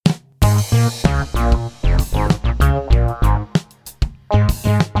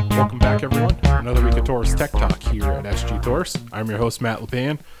Welcome back, everyone. Another week of Taurus Tech Talk here at SG Taurus. I'm your host, Matt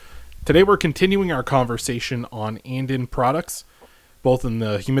LePan. Today we're continuing our conversation on Andon products, both in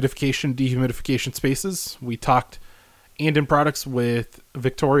the humidification, dehumidification spaces. We talked Andon products with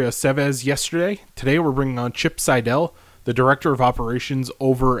Victoria Seves yesterday. Today we're bringing on Chip Seidel, the Director of Operations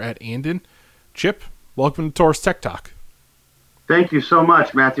over at Andon. Chip, welcome to Taurus Tech Talk. Thank you so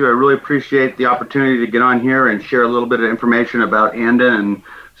much, Matthew. I really appreciate the opportunity to get on here and share a little bit of information about Andon and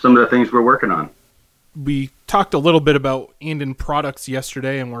some of the things we're working on. We talked a little bit about Andon products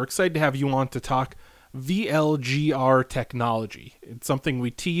yesterday, and we're excited to have you on to talk VLGR technology. It's something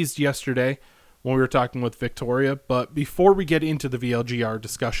we teased yesterday when we were talking with Victoria, but before we get into the VLGR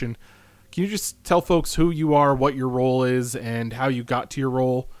discussion, can you just tell folks who you are, what your role is, and how you got to your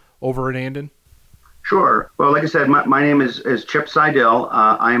role over at Andon? Sure. Well, like I said, my name is Chip Seidel.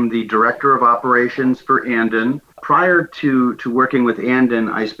 I'm the Director of Operations for Andon. Prior to working with Andon,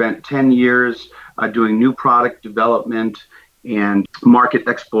 I spent 10 years doing new product development and market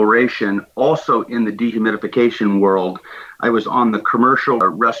exploration, also in the dehumidification world. I was on the commercial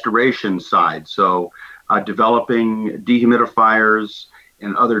restoration side, so developing dehumidifiers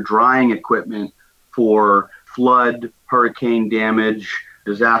and other drying equipment for flood, hurricane damage,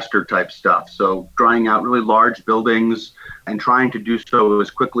 disaster type stuff. So drying out really large buildings and trying to do so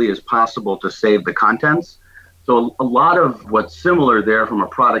as quickly as possible to save the contents. So a lot of what's similar there from a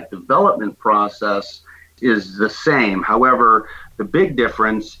product development process is the same. However, the big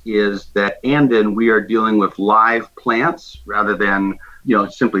difference is that Andon, we are dealing with live plants rather than,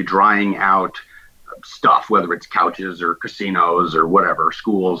 simply drying out stuff, whether it's couches or casinos or whatever,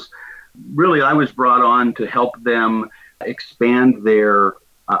 schools. Really, I was brought on to help them expand their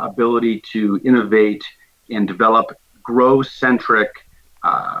ability to innovate and develop grow-centric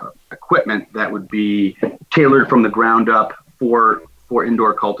equipment that would be tailored from the ground up for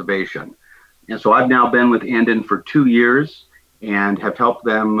indoor cultivation. And so I've now been with Andon for 2 years and have helped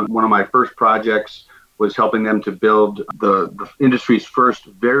them. One of my first projects was helping them to build the industry's first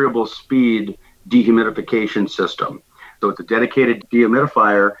variable speed dehumidification system. So it's a dedicated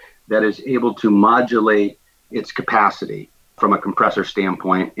dehumidifier that is able to modulate its capacity from a compressor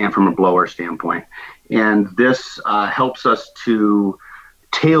standpoint and from a blower standpoint. And this helps us to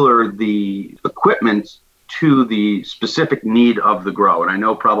tailor the equipment to the specific need of the grow. And I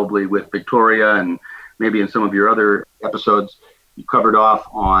know probably with Victoria and maybe in some of your other episodes, you covered off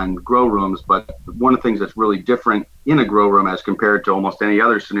on grow rooms, but one of the things that's really different in a grow room as compared to almost any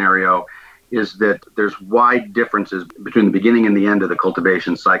other scenario is that there's wide differences between the beginning and the end of the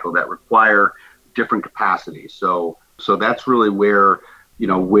cultivation cycle that require different capacities. So that's really where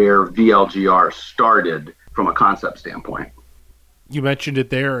VLGR started from a concept standpoint. You mentioned it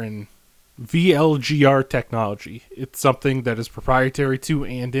there, and VLGR technology. It's something that is proprietary to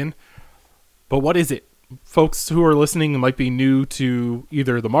Andon. But what is it? Folks who are listening might be new to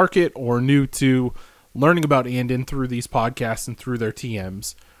either the market or new to learning about Andon through these podcasts and through their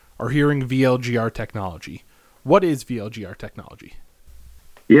TMs are hearing VLGR technology. What is VLGR technology?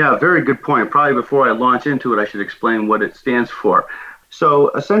 Yeah, very good point. Probably before I launch into it, I should explain what it stands for. So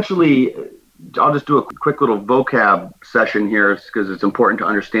essentially, I'll just do a quick little vocab session here because it's important to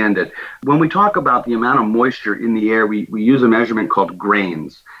understand it. When we talk about the amount of moisture in the air, we use a measurement called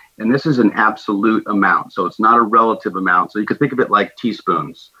grains. And this is an absolute amount. So it's not a relative amount. So you could think of it like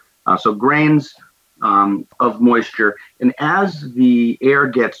teaspoons. So grains of moisture. And as the air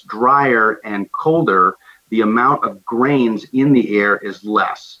gets drier and colder, the amount of grains in the air is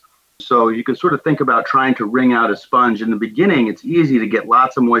less. So you can sort of think about trying to wring out a sponge. In the beginning, it's easy to get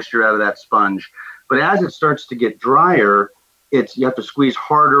lots of moisture out of that sponge. But as it starts to get drier, you have to squeeze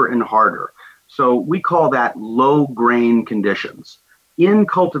harder and harder. So we call that low grain conditions. In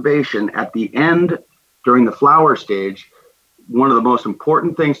cultivation, at the end, during the flower stage, one of the most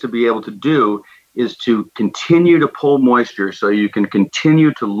important things to be able to do is to continue to pull moisture so you can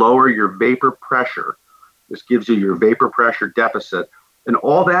continue to lower your vapor pressure. This gives you your vapor pressure deficit. And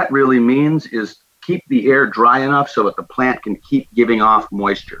all that really means is keep the air dry enough so that the plant can keep giving off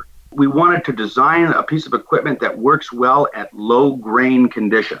moisture. We wanted to design a piece of equipment that works well at low grain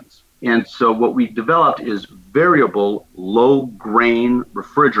conditions. And so what we developed is variable low grain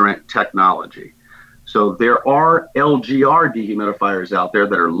refrigerant technology. So there are LGR dehumidifiers out there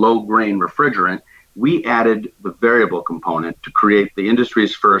that are low grain refrigerant. We added the variable component to create the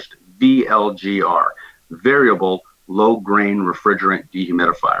industry's first VLGR, variable low grain refrigerant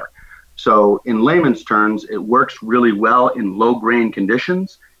dehumidifier. So in layman's terms, it works really well in low grain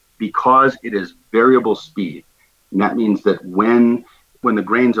conditions because it is variable speed. And that means that when when the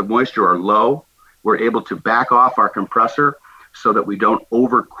grains of moisture are low, we're able to back off our compressor so that we don't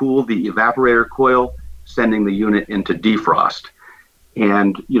overcool the evaporator coil, sending the unit into defrost.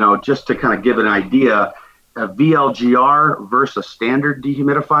 And, just to kind of give an idea, a VLGR versus a standard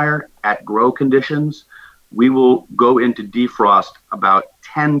dehumidifier at grow conditions, we will go into defrost about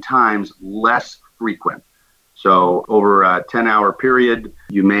 10 times less frequent. So over a 10-hour period,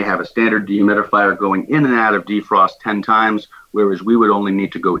 you may have a standard dehumidifier going in and out of defrost 10 times, whereas we would only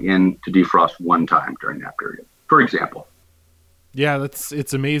need to go in to defrost one time during that period, for example. Yeah,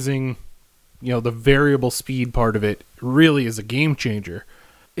 it's amazing. The variable speed part of it really is a game changer.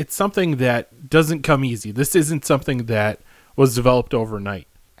 It's something that doesn't come easy. This isn't something that was developed overnight.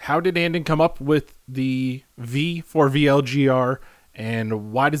 How did Andon come up with the V for VLGR,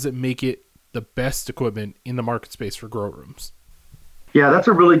 and why does it make it the best equipment in the market space for grow rooms? Yeah, that's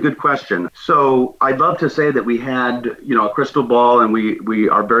a really good question. So I'd love to say that we had, a crystal ball and we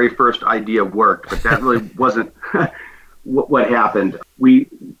our very first idea worked, but that really wasn't what happened.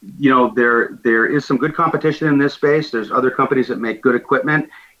 There is some good competition in this space. There's other companies that make good equipment.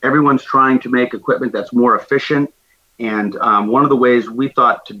 Everyone's trying to make equipment that's more efficient. And one of the ways we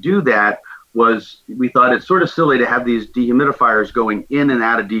thought to do that was we thought it's sort of silly to have these dehumidifiers going in and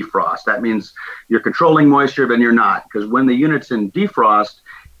out of defrost. That means you're controlling moisture, but you're not. Because when the unit's in defrost,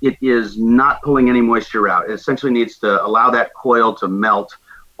 it is not pulling any moisture out. It essentially needs to allow that coil to melt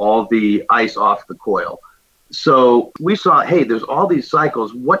all the ice off the coil. So we saw, hey, there's all these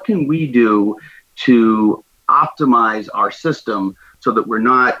cycles. What can we do to optimize our system so that we're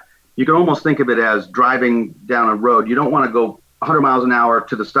not, you can almost think of it as driving down a road. You don't want to go 100 miles an hour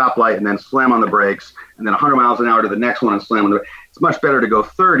to the stoplight and then slam on the brakes, and then 100 miles an hour to the next one and slam on the brakes. It's much better to go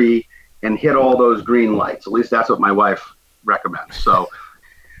 30 and hit all those green lights. At least that's what my wife recommends. So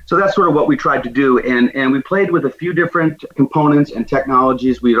that's sort of what we tried to do. And we played with a few different components and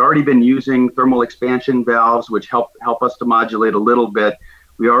technologies. We had already been using thermal expansion valves, which help us to modulate a little bit.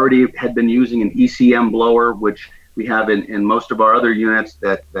 We already had been using an ECM blower, which we have in most of our other units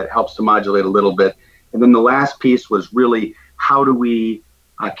that helps to modulate a little bit. And then the last piece was really, how do we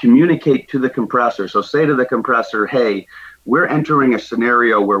communicate to the compressor? So say to the compressor, hey, we're entering a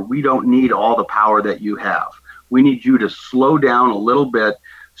scenario where we don't need all the power that you have. We need you to slow down a little bit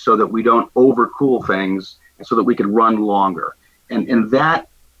so that we don't overcool things and so that we can run longer. And that,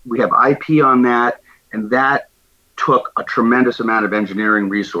 we have IP on that, and that took a tremendous amount of engineering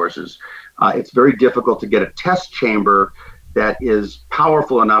resources. It's very difficult to get a test chamber that is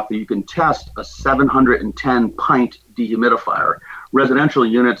powerful enough that you can test a 710 pint dehumidifier. Residential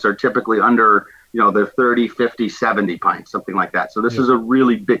units are typically under, they're 30, 50, 70 pints, something like that. So this is a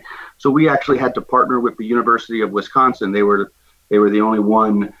really big, so we actually had to partner with the University of Wisconsin. They were the only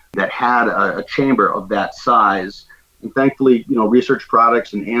one that had a chamber of that size. And thankfully, Research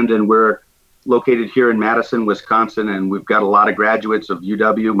Products and Andon, we're located here in Madison, Wisconsin, and we've got a lot of graduates of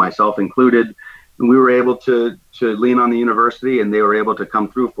UW, myself included. And we were able to lean on the university, and they were able to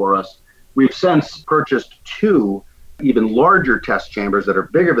come through for us. We've since purchased 2 even larger test chambers that are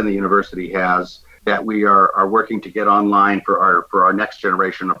bigger than the university has, that we are working to get online for our next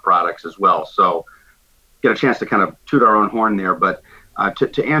generation of products as well. So get a chance to kind of toot our own horn there. But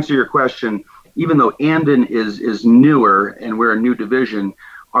to answer your question, even though Andon is newer and we're a new division,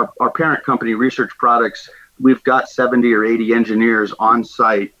 our parent company, Research Products, we've got 70 or 80 engineers on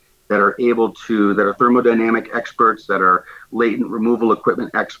site that are that are thermodynamic experts, that are latent removal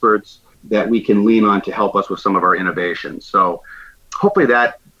equipment experts that we can lean on to help us with some of our innovations. So hopefully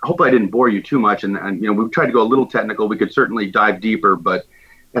I didn't bore you too much. And we've tried to go a little technical. We could certainly dive deeper, but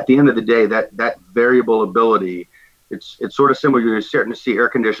at the end of the day, that variable ability, it's sort of similar. You're starting to see air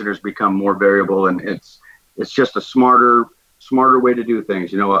conditioners become more variable, and it's just a smarter way to do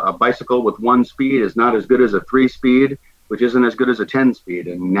things. A bicycle with 1 speed is not as good as a 3-speed, which isn't as good as a 10-speed.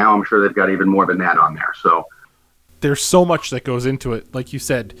 And now I'm sure they've got even more than that on there. So there's so much that goes into it. Like you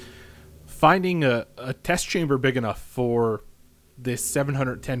said, finding a test chamber big enough for this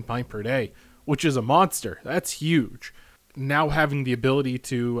 710 pint per day, which is a monster. That's huge. Now having the ability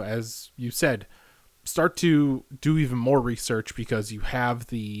to, as you said, start to do even more research because you have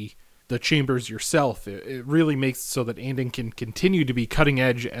the chambers yourself. It really makes it so that Andon can continue to be cutting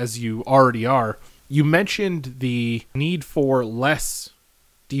edge as you already are. You mentioned the need for less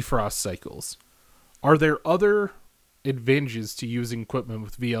defrost cycles. Are there other advantages to using equipment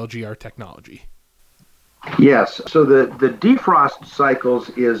with VLGR technology? Yes. So the defrost cycles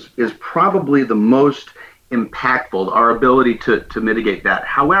is probably the most impactful, our ability to mitigate that.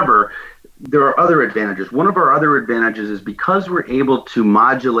 However, there are other advantages. One of our other advantages is because we're able to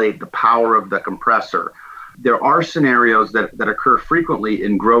modulate the power of the compressor, there are scenarios that occur frequently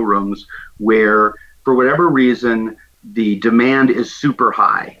in grow rooms where, for whatever reason, the demand is super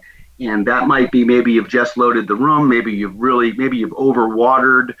high. And that might be maybe you've just loaded the room, maybe you've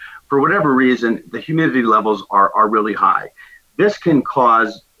overwatered. For whatever reason, the humidity levels are really high. This can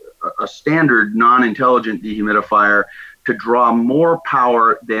cause a standard non-intelligent dehumidifier to draw more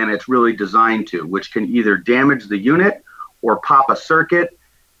power than it's really designed to, which can either damage the unit or pop a circuit.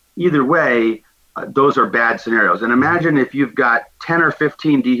 Either way, those are bad scenarios. And imagine if you've got 10 or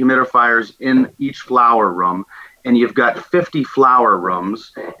 15 dehumidifiers in each flower room, and you've got 50 flower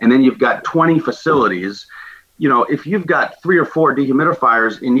rooms, and then you've got 20 facilities. You know, if you've got 3 or 4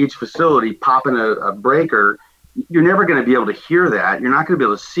 dehumidifiers in each facility popping a breaker, you're never going to be able to hear that. You're not going to be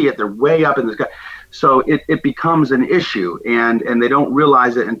able to see it. They're way up in the sky. So it becomes an issue, and they don't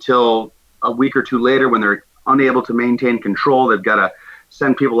realize it until a week or two later when they're unable to maintain control. They've got to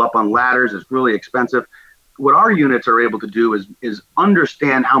send people up on ladders. It's really expensive. What our units are able to do is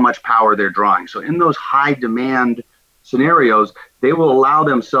understand how much power they're drawing. So in those high demand scenarios, they will allow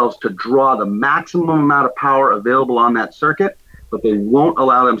themselves to draw the maximum amount of power available on that circuit, but they won't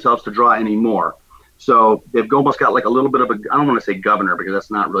allow themselves to draw any more. So they've almost got like a little bit of I don't want to say governor because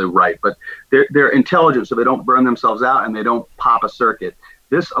that's not really right, but they're intelligent so they don't burn themselves out and they don't pop a circuit.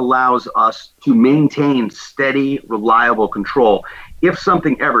 This allows us to maintain steady, reliable control. If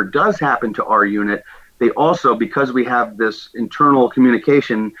something ever does happen to our unit, they also, because we have this internal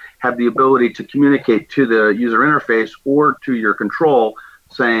communication, have the ability to communicate to the user interface or to your control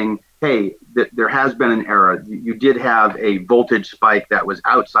saying, hey, there has been an error. You did have a voltage spike that was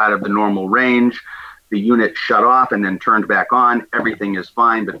outside of the normal range. The unit shut off and then turned back on. Everything is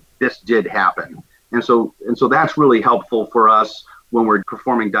fine, but this did happen. And so that's really helpful for us when we're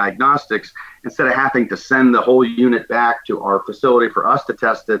performing diagnostics. Instead of having to send the whole unit back to our facility for us to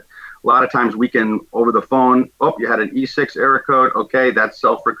test it, a lot of times we can, over the phone, you had an E6 error code. Okay, that's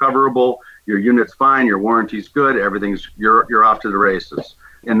self-recoverable. Your unit's fine. Your warranty's good. You're off to the races.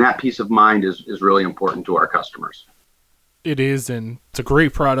 And that peace of mind is really important to our customers. It is, and it's a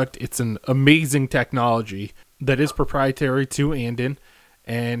great product. It's an amazing technology that is proprietary to Andon,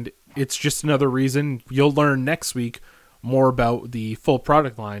 and it's just another reason you'll learn next week more about the full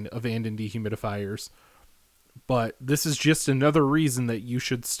product line of Andon dehumidifiers. But this is just another reason that you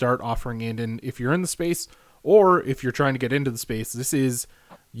should start offering Andon if you're in the space or if you're trying to get into the space. This is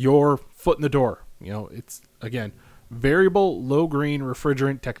your foot in the door. You know, it's, again, variable low green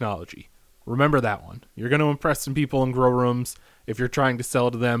refrigerant technology. Remember that one. You're going to impress some people in grow rooms if you're trying to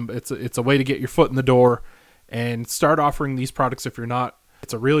sell to them. It's a way to get your foot in the door and start offering these products if you're not.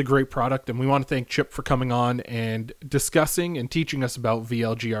 It's a really great product, and we want to thank Chip for coming on and discussing and teaching us about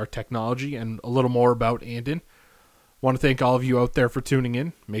VLGR technology and a little more about Andon. Want to thank all of you out there for tuning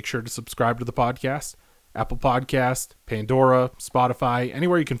in. Make sure to subscribe to the podcast. Apple Podcast, Pandora, Spotify,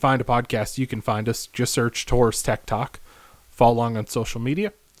 anywhere you can find a podcast, you can find us. Just search Taurus Tech Talk. Follow along on social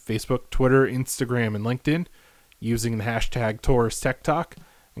media, Facebook, Twitter, Instagram, and LinkedIn using the hashtag Taurus Tech Talk,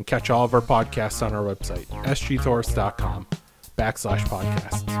 and catch all of our podcasts on our website, sgtaurus.com/podcasts.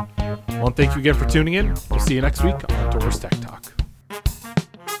 Well, thank you again for tuning in. We'll see you next week on Taurus Tech Talk.